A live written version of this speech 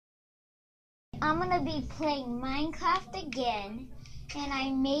I'm gonna be playing Minecraft again, and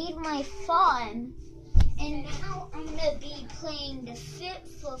I made my farm, and now I'm gonna be playing the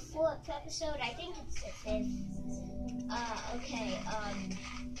fifth or fourth episode. I think it's the fifth.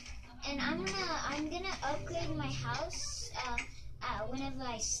 And I'm gonna upgrade my house whenever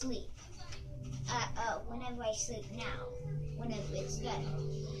I sleep. Whenever I sleep now, whenever it's done.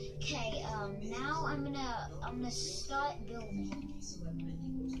 Okay, now I'm gonna start building.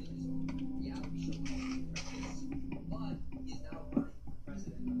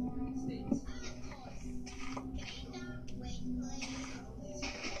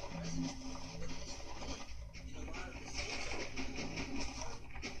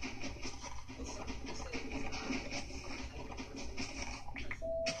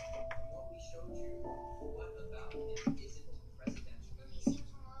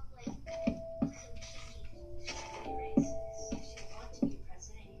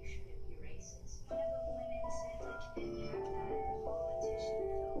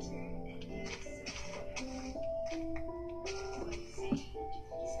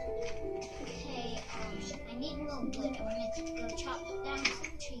 I need more wood. I'm gonna go chop down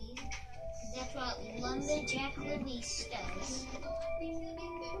some trees. That's what Lumberjack Luis does.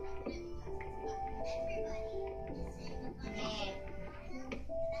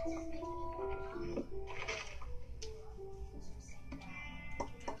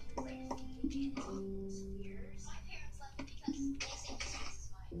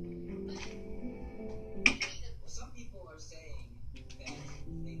 Some people are saying that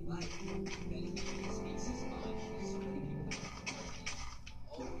they like that he speaks his mind, but so many people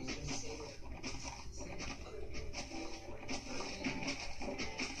always just say that other people feel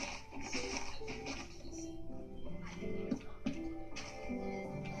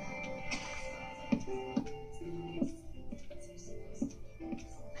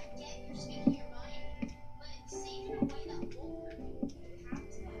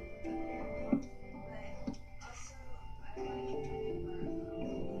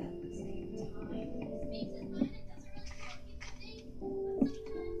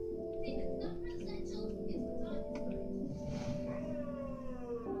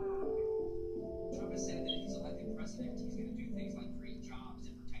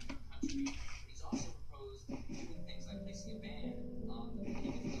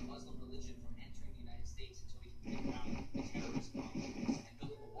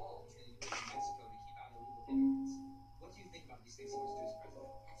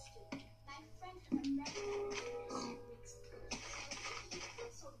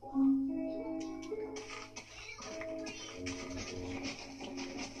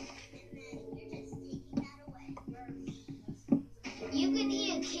You can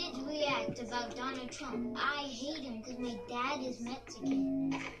hear kids react about Donald Trump. I hate him because my dad is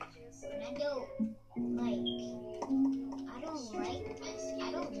Mexican. And I don't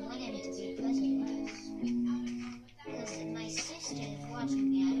want him to be president. Because my sister is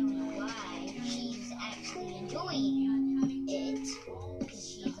watching me. I don't know why. She's actually enjoying it. Because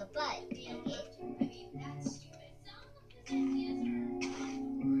she's a butt.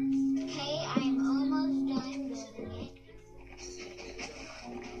 Okay, I'm almost done building it.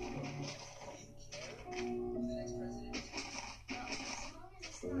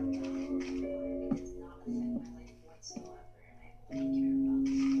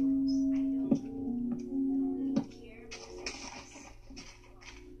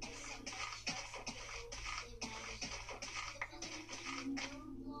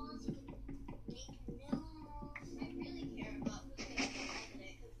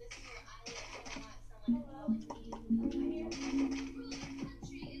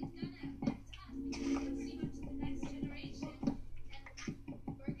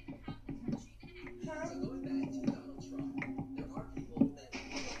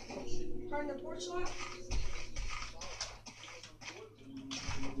 Turn the porch light.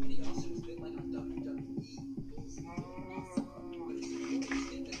 And he also was a bit like on WWE. But it's important to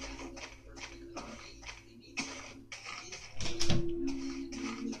think that that's not the person that they need someone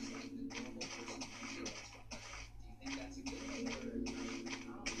who is just like the normal person who should have. Do you think that's a good thing?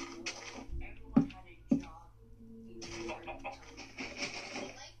 Everyone had a job. I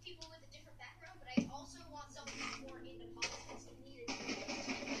like people with a different background, but I also want someone who's more into politics and needed.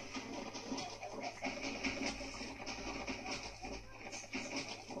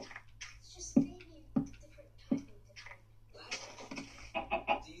 It's just maybe a different type of different.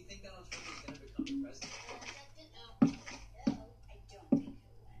 Do you think Donald Trump is going to become the president? No, I don't think he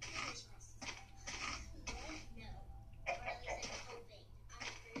will. Fingers crossed. No. Or at least I'm hoping. I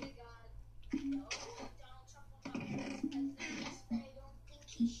pray to God. No, Donald Trump will not be president. Yes, but I don't think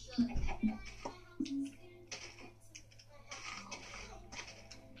he should.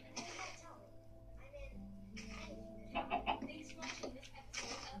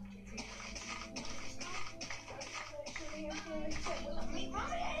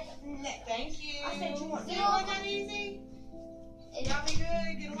 Thank you. I said you want See, to- wasn't that easy? Y'all be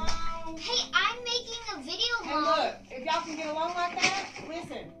good, get along. Hey, I'm making a video, And Mom. look, if y'all can get along like that,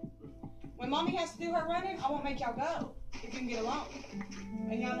 listen. When Mommy has to do her running, I won't make y'all go. If you can get along.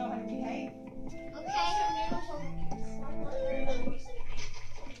 And y'all know how to behave. Okay.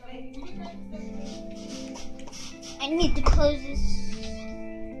 I need to close this.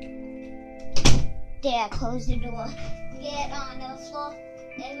 There, close the door. Get on the floor.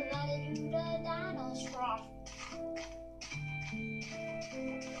 Everybody do the dinosaur.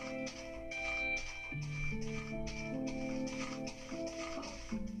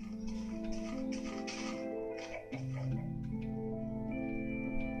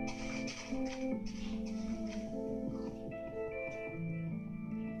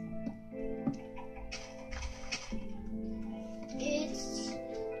 It's,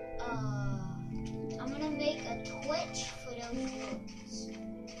 I'm gonna make a Twitch for those words.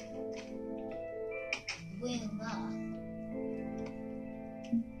 Wilma.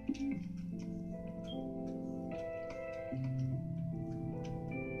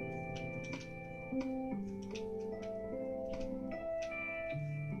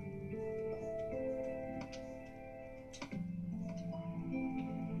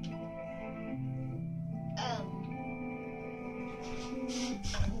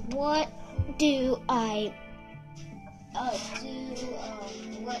 What do I do?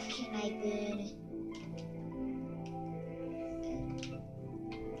 What can I bid?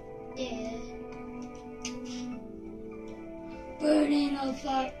 There. Burning a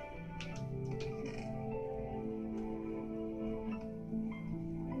fire.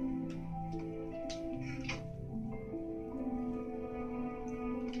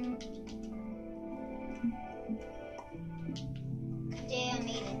 There, I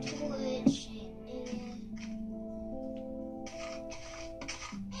made a torch.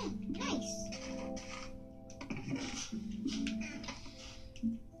 Nice.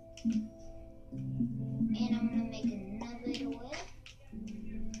 And I'm gonna make another door.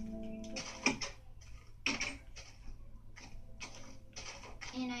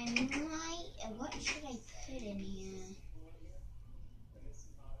 And I might, what should I put in here?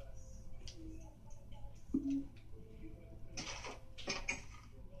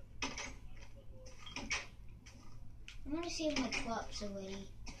 I'm gonna see if my crops are ready.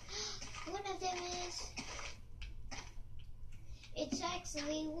 One of them is. It's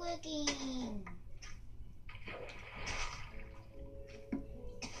actually working.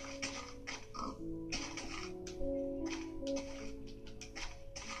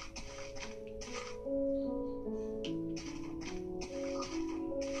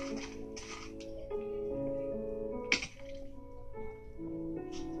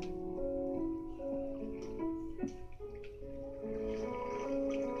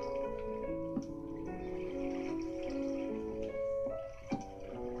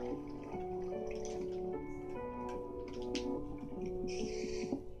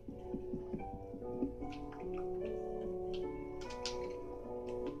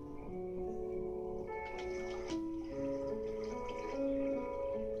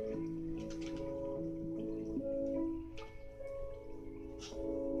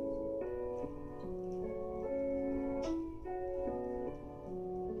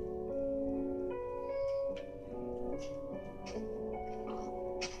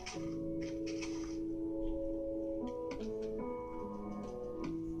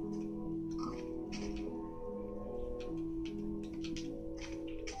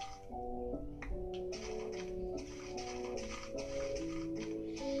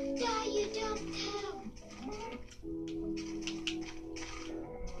 You don't tell.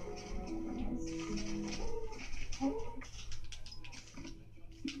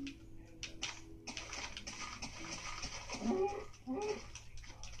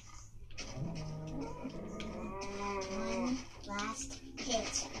 One last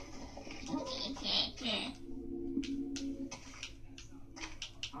hit.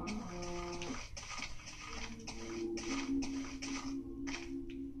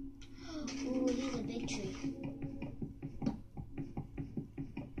 Ooh, here's a big tree.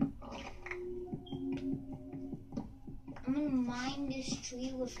 I'm gonna mine this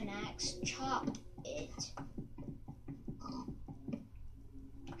tree with an axe, chop it.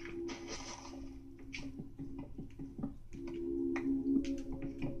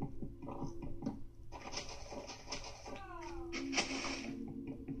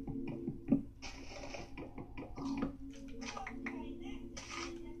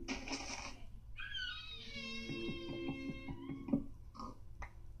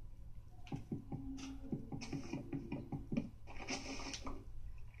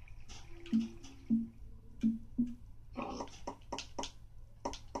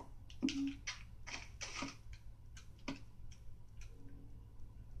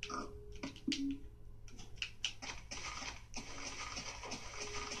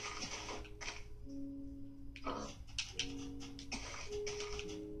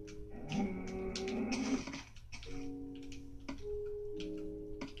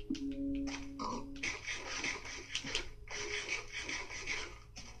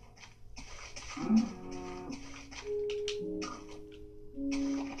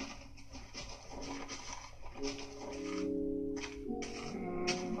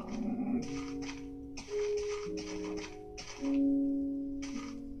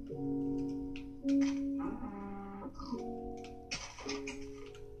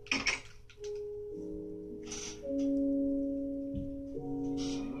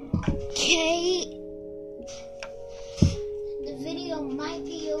 video might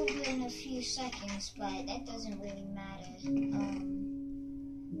be over in a few seconds, but that doesn't really matter.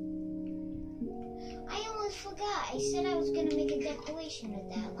 I almost forgot. I said I was gonna make a decoration of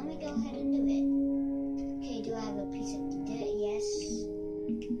that. Let me go ahead and do it. Okay, do I have a piece of dirt? Yes.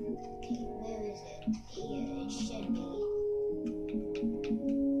 Okay, where is it? Here, it should be.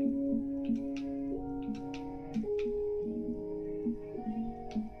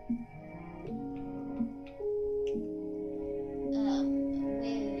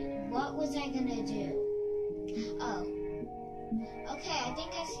 What was I gonna do? Oh. Okay, I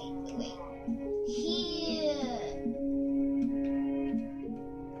think I see. Wait. Here.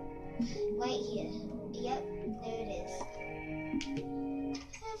 Right here. Yep, there it is.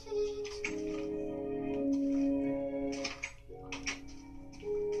 Perfect.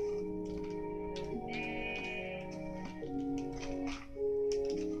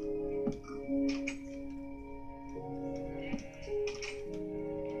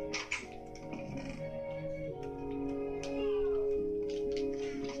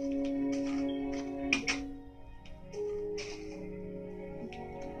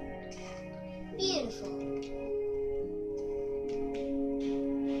 Beautiful.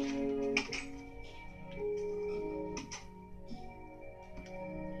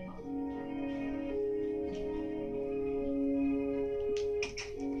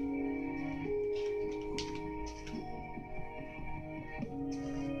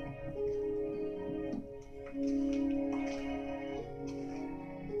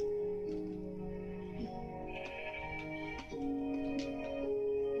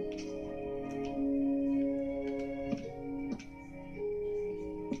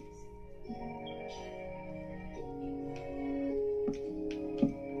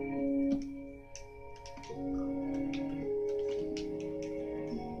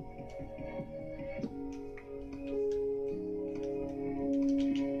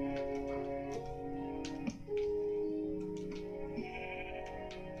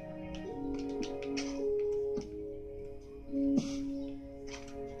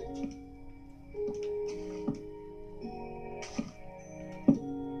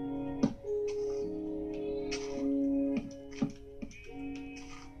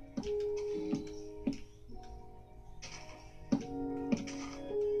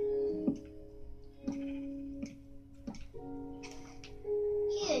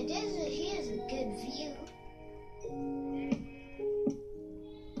 Here's a good view.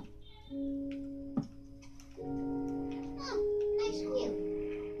 Oh, nice view.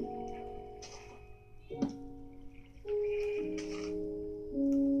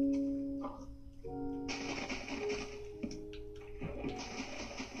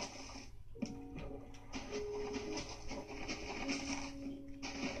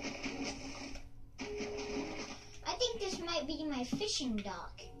 I think this might be my fishing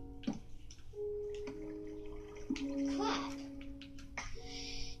dock. Crap.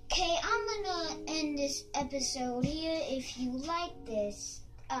 Okay, I'm gonna end this episode here. If you like this,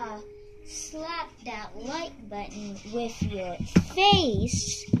 slap that like button with your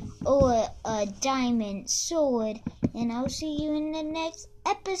face or a diamond sword, and I'll see you in the next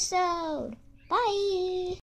episode. Bye!